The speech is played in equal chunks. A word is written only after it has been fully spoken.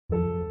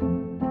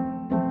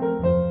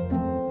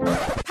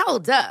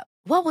Hold up.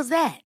 What was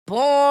that?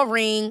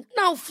 Boring.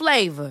 No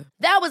flavor.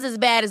 That was as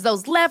bad as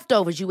those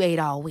leftovers you ate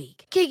all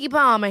week. Keke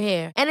Palmer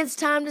here, and it's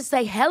time to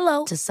say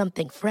hello to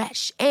something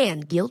fresh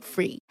and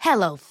guilt-free.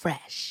 Hello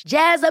Fresh.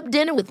 Jazz up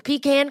dinner with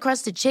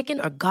pecan-crusted chicken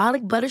or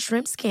garlic butter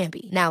shrimp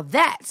scampi. Now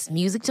that's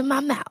music to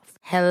my mouth.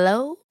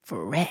 Hello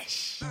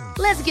Fresh.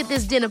 Let's get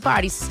this dinner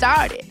party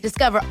started.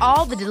 Discover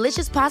all the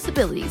delicious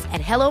possibilities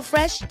at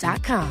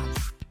hellofresh.com.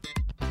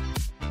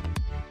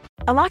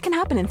 A lot can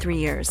happen in 3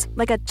 years,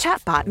 like a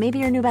chatbot may be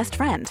your new best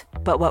friend.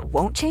 But what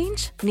won't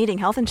change? Needing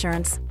health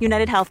insurance.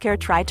 United Healthcare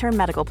Tri-Term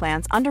Medical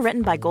Plans,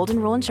 underwritten by Golden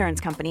Rule Insurance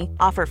Company,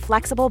 offer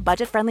flexible,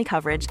 budget-friendly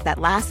coverage that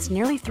lasts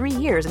nearly 3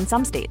 years in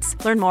some states.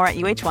 Learn more at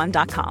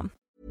uh1.com.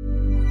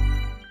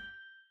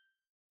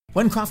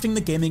 When crafting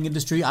the gaming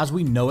industry as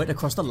we know it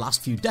across the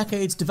last few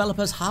decades,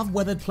 developers have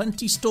weathered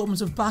plenty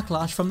storms of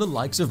backlash from the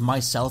likes of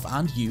myself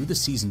and you, the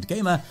seasoned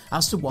gamer,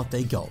 as to what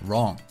they got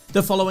wrong.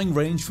 The following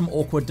range from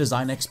awkward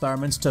design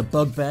experiments to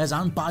bugbears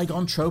and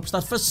bygone tropes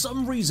that for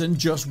some reason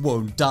just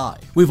won't die.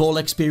 We've all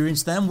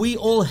experienced them, we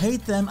all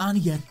hate them, and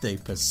yet they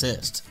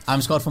persist.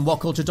 I'm Scott from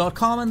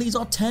WhatCulture.com, and these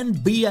are 10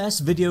 BS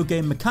video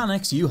game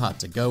mechanics you had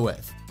to go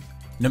with.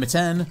 Number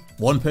 10.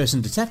 One person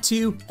detects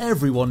you,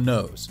 everyone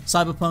knows.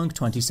 Cyberpunk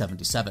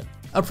 2077.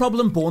 A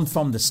problem born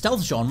from the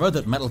stealth genre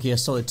that Metal Gear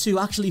Solid 2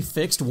 actually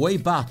fixed way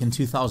back in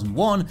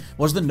 2001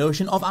 was the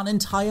notion of an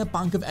entire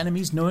bank of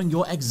enemies knowing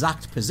your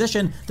exact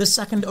position the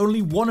second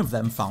only one of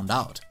them found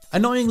out.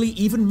 Annoyingly,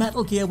 even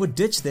Metal Gear would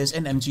ditch this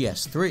in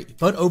MGS3,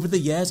 but over the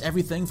years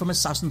everything from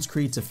Assassin's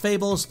Creed to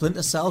Fable,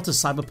 Splinter Cell to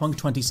Cyberpunk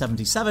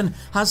 2077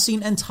 has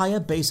seen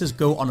entire bases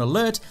go on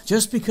alert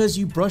just because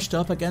you brushed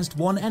up against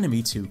one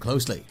enemy too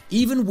closely.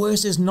 Even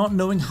worse is not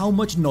knowing how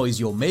much noise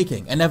you're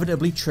making,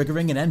 inevitably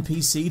triggering an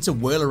NPC to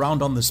whirl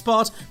around on the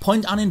spot,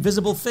 point an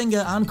invisible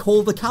finger and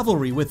call the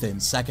cavalry within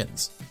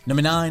seconds.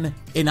 Number 9.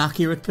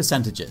 Inaccurate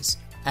percentages.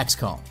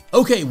 XCOM.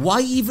 Okay, why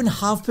even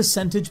have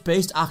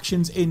percentage-based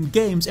actions in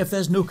games if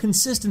there's no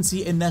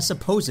consistency in their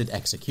supposed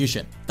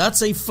execution?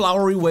 That's a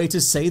flowery way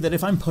to say that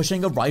if I'm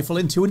pushing a rifle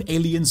into an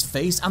alien's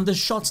face and the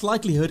shot's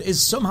likelihood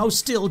is somehow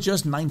still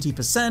just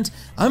 90%,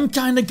 I'm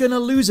kinda gonna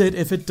lose it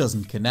if it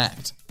doesn't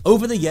connect.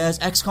 Over the years,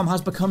 XCOM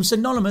has become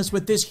synonymous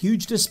with this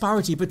huge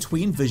disparity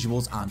between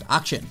visuals and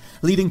action,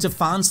 leading to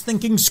fans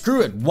thinking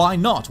screw it, why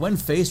not, when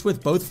faced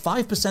with both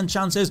 5%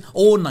 chances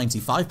or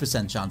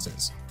 95%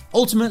 chances.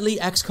 Ultimately,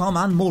 XCOM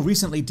and more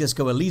recently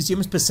Disco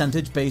Elysium's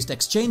percentage-based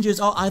exchanges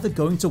are either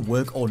going to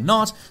work or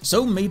not,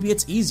 so maybe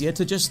it's easier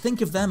to just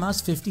think of them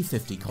as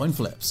 50-50 coin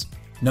flips.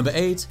 Number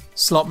 8.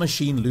 Slot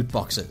machine loot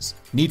boxes.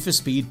 Need for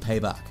Speed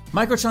Payback.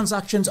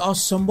 Microtransactions are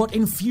somewhat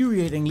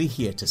infuriatingly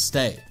here to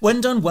stay.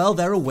 When done well,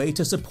 they're a way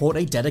to support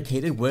a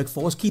dedicated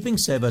workforce keeping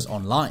servers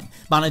online,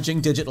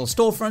 managing digital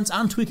storefronts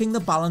and tweaking the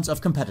balance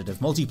of competitive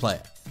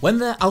multiplayer. When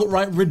they're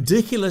outright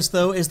ridiculous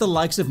though is the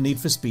likes of Need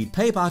for Speed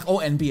Payback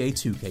or NBA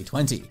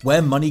 2K20,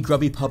 where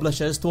money-grubby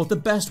publishers thought the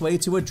best way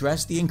to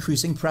address the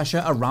increasing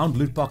pressure around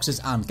loot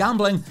boxes and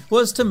gambling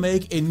was to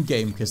make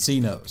in-game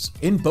casinos.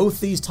 In both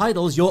these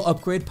titles, your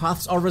upgrade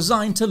paths are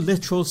resigned to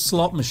literal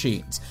slot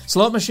machines.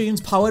 Slot machines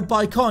powered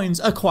by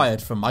coins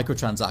acquired from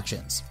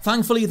microtransactions.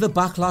 Thankfully, the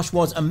backlash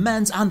was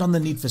immense, and on the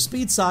Need for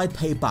Speed side,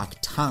 Payback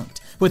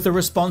tanked, with the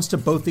response to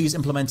both these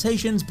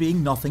implementations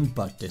being nothing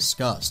but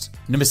disgust.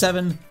 Number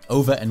 7.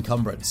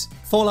 Over-encumbrance.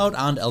 Fallout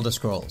and Elder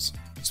Scrolls.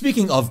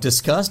 Speaking of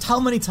disgust, how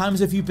many times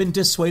have you been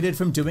dissuaded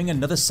from doing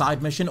another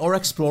side mission or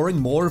exploring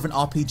more of an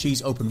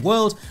RPG's open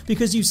world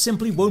because you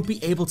simply won't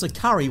be able to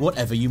carry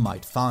whatever you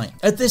might find?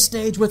 At this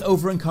stage, with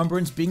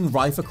over-encumbrance being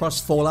rife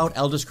across Fallout,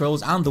 Elder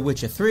Scrolls, and The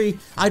Witcher 3,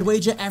 I'd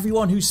wager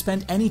everyone who's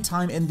spent any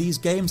time in these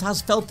games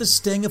has felt the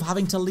sting of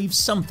having to leave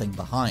something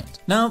behind.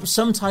 Now,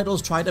 some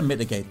titles try to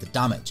mitigate the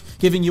damage,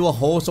 giving you a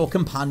horse or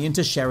companion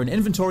to share an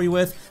inventory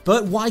with,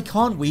 but why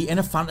can't we, in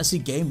a fantasy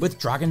game with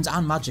dragons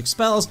and magic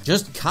spells,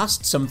 just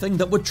cast something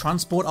that would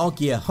transport our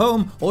gear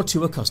home or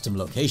to a custom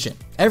location?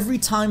 Every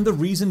time the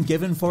reason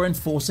given for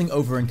enforcing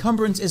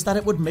over-encumbrance is that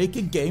it would make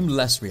a game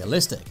less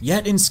realistic.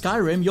 Yet in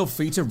Skyrim, you're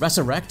free to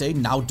resurrect a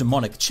now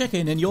demonic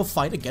chicken in your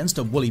fight against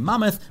a woolly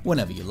mammoth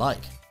whenever you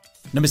like.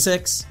 Number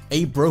 6.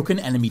 A broken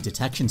enemy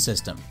detection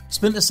system.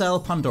 Splinter Cell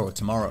Pandora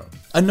Tomorrow.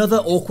 Another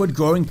awkward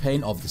growing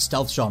pain of the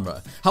stealth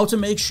genre. How to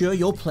make sure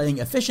you're playing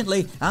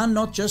efficiently and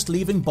not just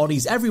leaving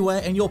bodies everywhere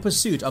in your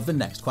pursuit of the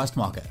next quest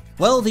marker.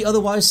 Well, the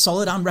otherwise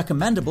solid and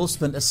recommendable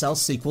Splinter Cell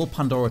sequel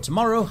Pandora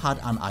Tomorrow had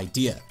an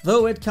idea,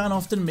 though it can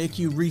often make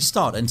you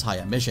restart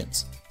entire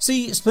missions.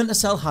 See, Splinter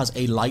Cell has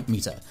a light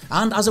meter,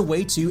 and as a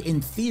way to,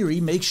 in theory,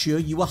 make sure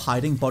you are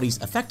hiding bodies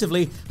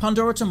effectively,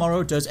 Pandora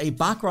Tomorrow does a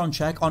background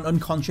check on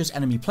unconscious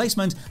enemy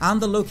placement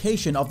and the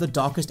location of the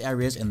darkest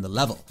areas in the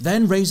level,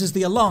 then raises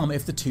the alarm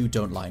if the two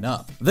don't line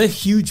up. The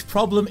huge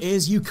problem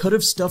is you could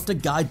have stuffed a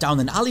guy down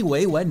an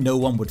alleyway where no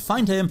one would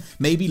find him,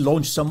 maybe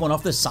launch someone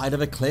off the side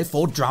of a cliff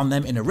or drown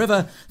them in a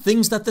river,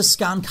 things that the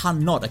scan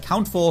cannot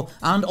account for,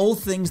 and all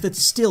things that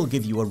still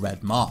give you a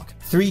red mark.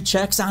 3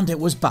 checks and it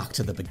was back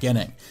to the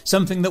beginning.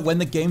 Something knowing that when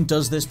the game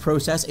does this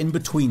process in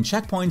between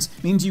checkpoints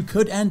means you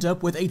could end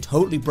up with a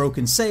totally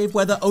broken save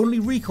where the only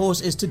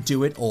recourse is to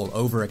do it all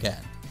over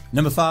again.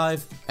 Number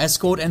 5.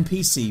 Escort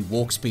NPC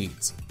walk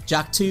speeds.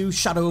 Jak 2,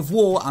 Shadow of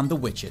War, and The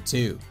Witcher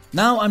 2.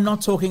 Now, I'm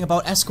not talking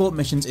about escort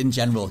missions in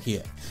general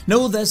here.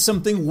 No, there's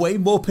something way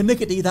more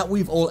pernickety that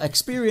we've all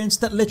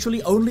experienced that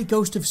literally only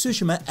Ghost of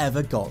Tsushima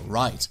ever got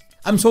right.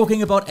 I'm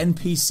talking about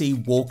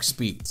NPC walk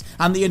speeds,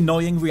 and the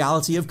annoying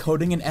reality of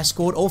coding an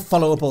escort or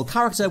followable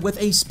character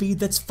with a speed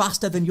that's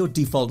faster than your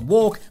default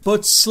walk,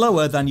 but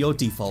slower than your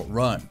default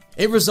run.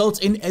 It results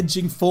in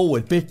edging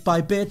forward bit by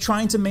bit,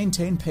 trying to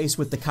maintain pace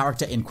with the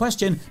character in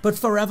question, but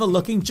forever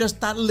looking just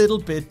that little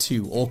bit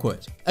too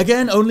awkward.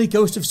 Again, only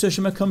Ghost of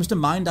Tsushima comes to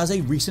mind as a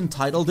recent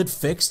title that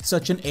fixed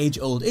such an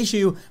age-old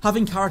issue,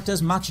 having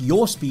characters match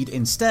your speed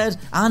instead,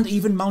 and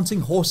even mounting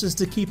horses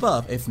to keep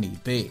up if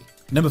need be.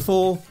 Number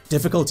 4.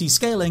 Difficulty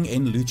scaling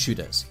in loot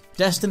shooters.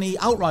 Destiny,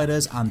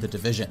 Outriders, and The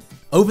Division.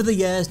 Over the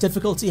years,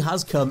 difficulty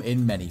has come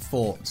in many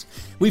forms.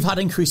 We've had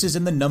increases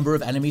in the number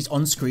of enemies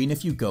on screen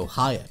if you go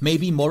higher,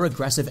 maybe more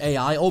aggressive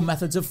AI or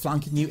methods of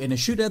flanking you in a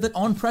shooter that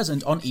aren't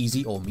present on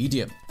easy or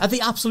medium. At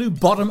the absolute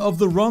bottom of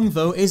the rung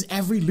though is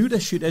every looter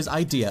shooter's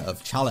idea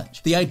of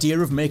challenge. The idea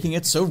of making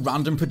it so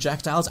random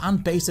projectiles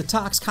and base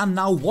attacks can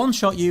now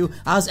one-shot you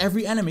as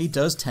every enemy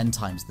does 10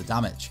 times the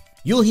damage.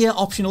 You'll hear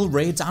optional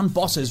raids and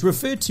bosses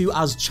referred to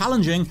as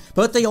challenging,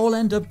 but they all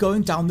end up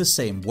going down the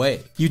same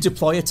way. You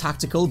deploy a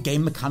tactical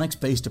game mechanics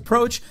based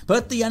approach,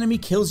 but the enemy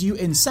kills you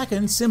in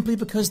seconds simply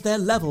because their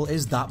level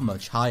is that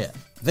much higher.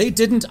 They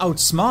didn't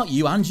outsmart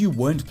you and you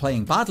weren't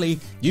playing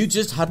badly, you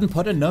just hadn't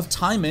put enough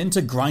time in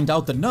to grind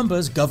out the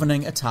numbers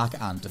governing attack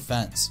and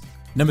defense.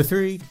 Number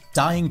 3.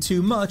 Dying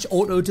too much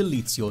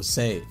auto-deletes your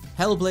save.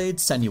 Hellblade: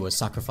 Senua's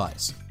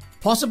Sacrifice.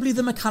 Possibly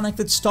the mechanic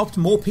that stopped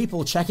more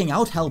people checking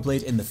out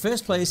Hellblade in the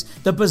first place,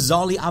 the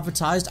bizarrely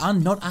advertised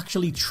and not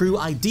actually true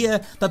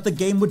idea that the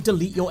game would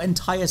delete your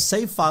entire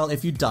save file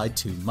if you died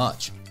too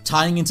much.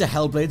 Tying into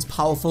Hellblade's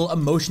powerful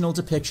emotional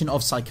depiction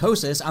of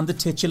psychosis and the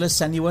titular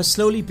Senua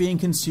slowly being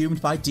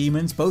consumed by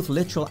demons both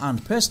literal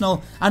and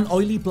personal, an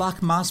oily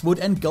black mass would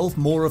engulf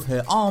more of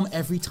her arm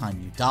every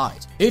time you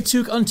died. It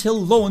took until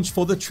launch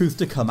for the truth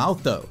to come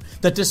out though,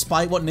 that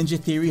despite what Ninja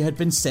Theory had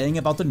been saying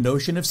about the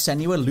notion of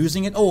Senua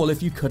losing it all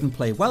if you couldn't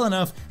play well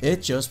enough,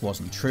 it just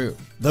wasn't true.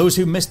 Those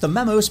who missed the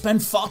memo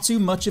spent far too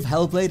much of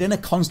Hellblade in a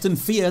constant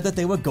fear that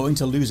they were going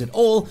to lose it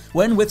all,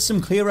 when with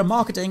some clearer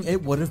marketing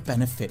it would have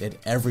benefited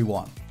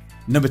everyone.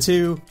 Number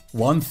 2.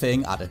 One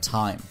thing at a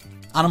time.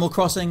 Animal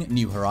Crossing: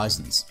 New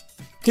Horizons.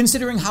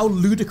 Considering how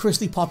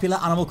ludicrously popular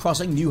Animal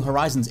Crossing New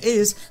Horizons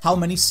is, how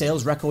many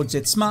sales records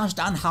it smashed,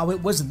 and how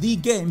it was the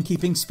game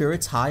keeping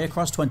spirits high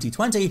across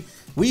 2020,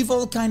 we've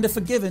all kinda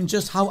forgiven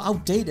just how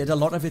outdated a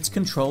lot of its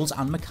controls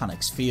and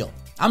mechanics feel.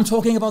 I'm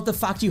talking about the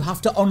fact you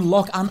have to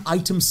unlock an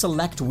item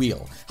select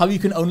wheel, how you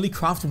can only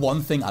craft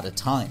one thing at a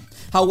time,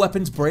 how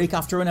weapons break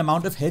after an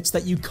amount of hits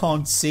that you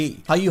can't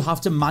see, how you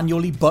have to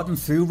manually button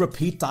through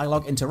repeat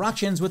dialogue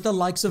interactions with the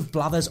likes of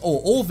Blathers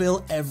or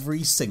Orville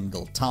every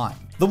single time.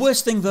 The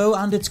worst thing though,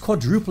 and it's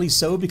quadruply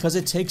so because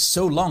it takes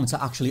so long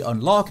to actually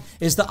unlock,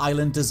 is the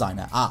Island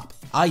Designer app,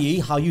 i.e.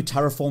 how you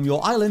terraform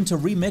your island to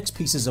remix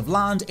pieces of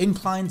land,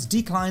 inclines,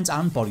 declines,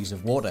 and bodies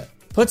of water.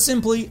 Put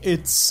simply,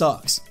 it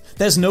sucks.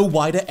 There's no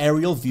wider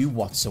aerial view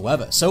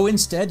whatsoever, so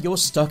instead you're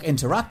stuck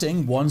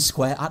interacting one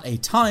square at a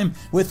time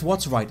with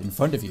what's right in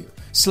front of you,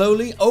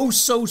 slowly, oh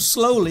so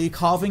slowly,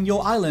 carving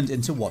your island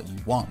into what you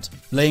want.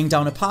 Laying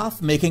down a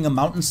path, making a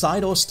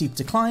mountainside or steep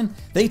decline,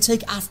 they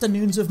take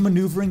afternoons of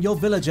maneuvering your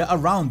villager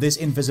around this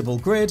invisible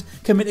grid,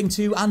 committing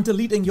to and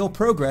deleting your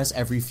progress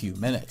every few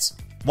minutes.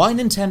 Why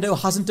Nintendo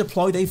hasn't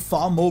deployed a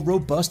far more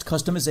robust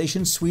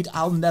customization suite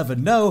I'll never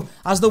know,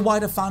 as the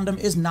wider fandom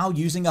is now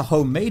using a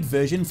homemade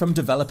version from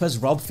developers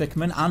Rob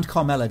Fickman and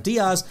Carmela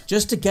Diaz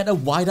just to get a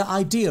wider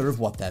idea of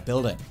what they're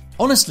building.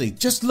 Honestly,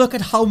 just look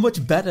at how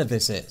much better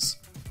this is.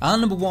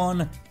 And number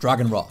 1,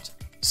 Dragonrot.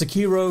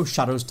 Sekiro: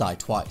 Shadows Die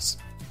Twice.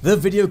 The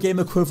video game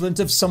equivalent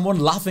of someone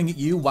laughing at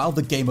you while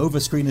the game over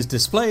screen is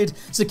displayed,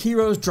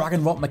 Sekiro's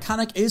Dragonrot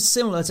mechanic is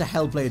similar to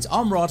Hellblade's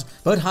Armrot,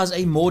 but has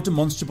a more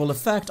demonstrable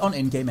effect on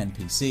in-game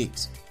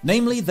NPCs.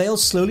 Namely, they'll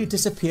slowly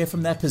disappear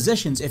from their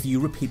positions if you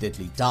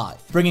repeatedly die,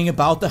 bringing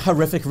about the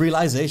horrific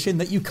realization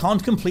that you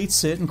can't complete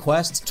certain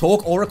quests,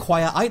 talk, or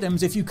acquire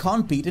items if you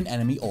can't beat an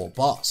enemy or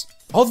boss.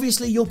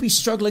 Obviously, you'll be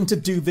struggling to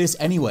do this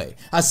anyway,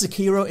 as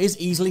Sekiro is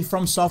easily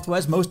From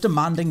Software's most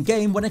demanding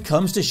game when it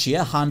comes to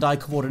sheer hand-eye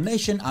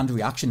coordination and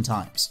reaction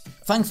times.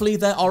 Thankfully,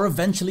 there are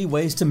eventually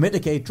ways to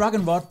mitigate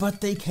Dragonrot,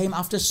 but they came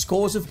after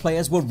scores of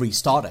players were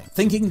restarting,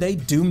 thinking they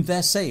doomed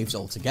their saves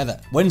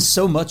altogether. When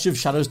so much of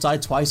Shadows Die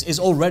Twice is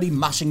already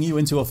mashing you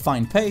into a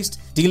fine paste,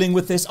 dealing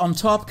with this on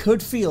top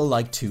could feel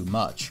like too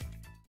much.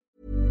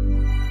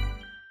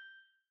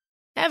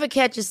 Ever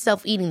catch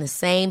yourself eating the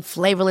same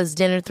flavorless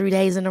dinner 3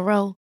 days in a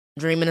row?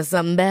 Dreaming of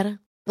something better?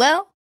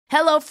 Well,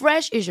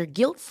 HelloFresh is your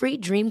guilt-free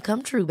dream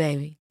come true,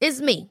 baby.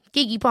 It's me,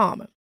 Keke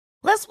Palmer.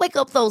 Let's wake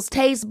up those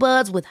taste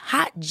buds with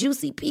hot,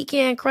 juicy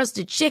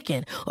pecan-crusted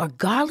chicken or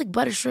garlic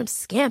butter shrimp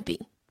scampi.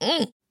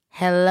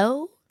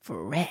 Hello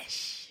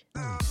Fresh.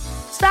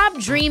 Stop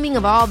dreaming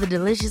of all the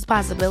delicious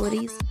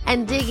possibilities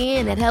and dig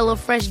in at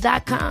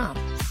HelloFresh.com.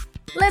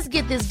 Let's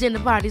get this dinner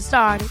party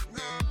started.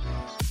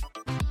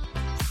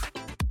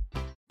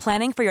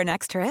 Planning for your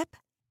next trip?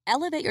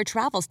 Elevate your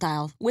travel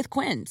style with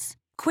Quince.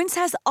 Quince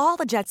has all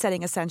the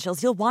jet-setting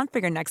essentials you'll want for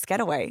your next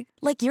getaway,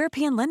 like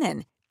European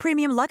linen,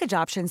 premium luggage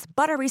options,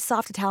 buttery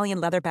soft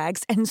Italian leather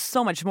bags, and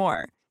so much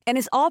more. And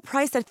is all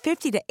priced at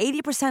 50 to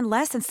 80%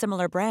 less than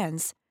similar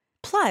brands.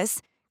 Plus,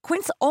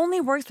 Quince only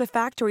works with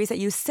factories that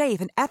use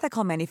safe and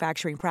ethical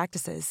manufacturing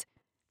practices.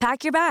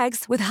 Pack your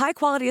bags with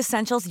high-quality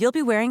essentials you'll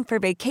be wearing for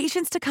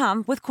vacations to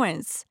come with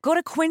Quince. Go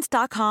to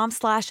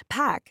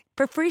quince.com/pack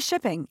for free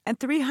shipping and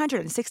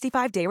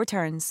 365-day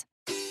returns.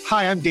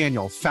 Hi, I'm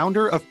Daniel,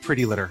 founder of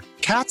Pretty Litter.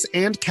 Cats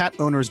and cat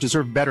owners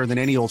deserve better than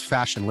any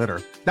old-fashioned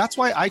litter. That's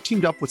why I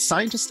teamed up with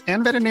scientists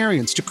and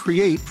veterinarians to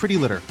create Pretty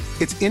Litter.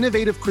 Its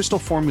innovative crystal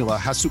formula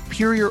has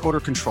superior odor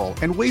control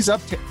and weighs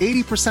up to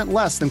 80%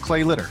 less than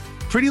clay litter.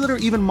 Pretty Litter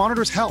even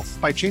monitors health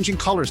by changing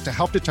colors to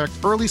help detect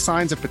early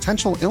signs of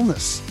potential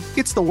illness.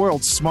 It's the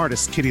world's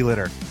smartest kitty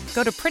litter.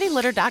 Go to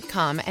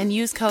prettylitter.com and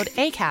use code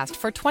ACAST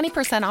for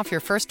 20% off your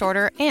first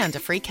order and a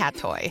free cat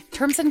toy.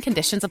 Terms and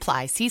conditions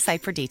apply. See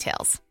site for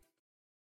details.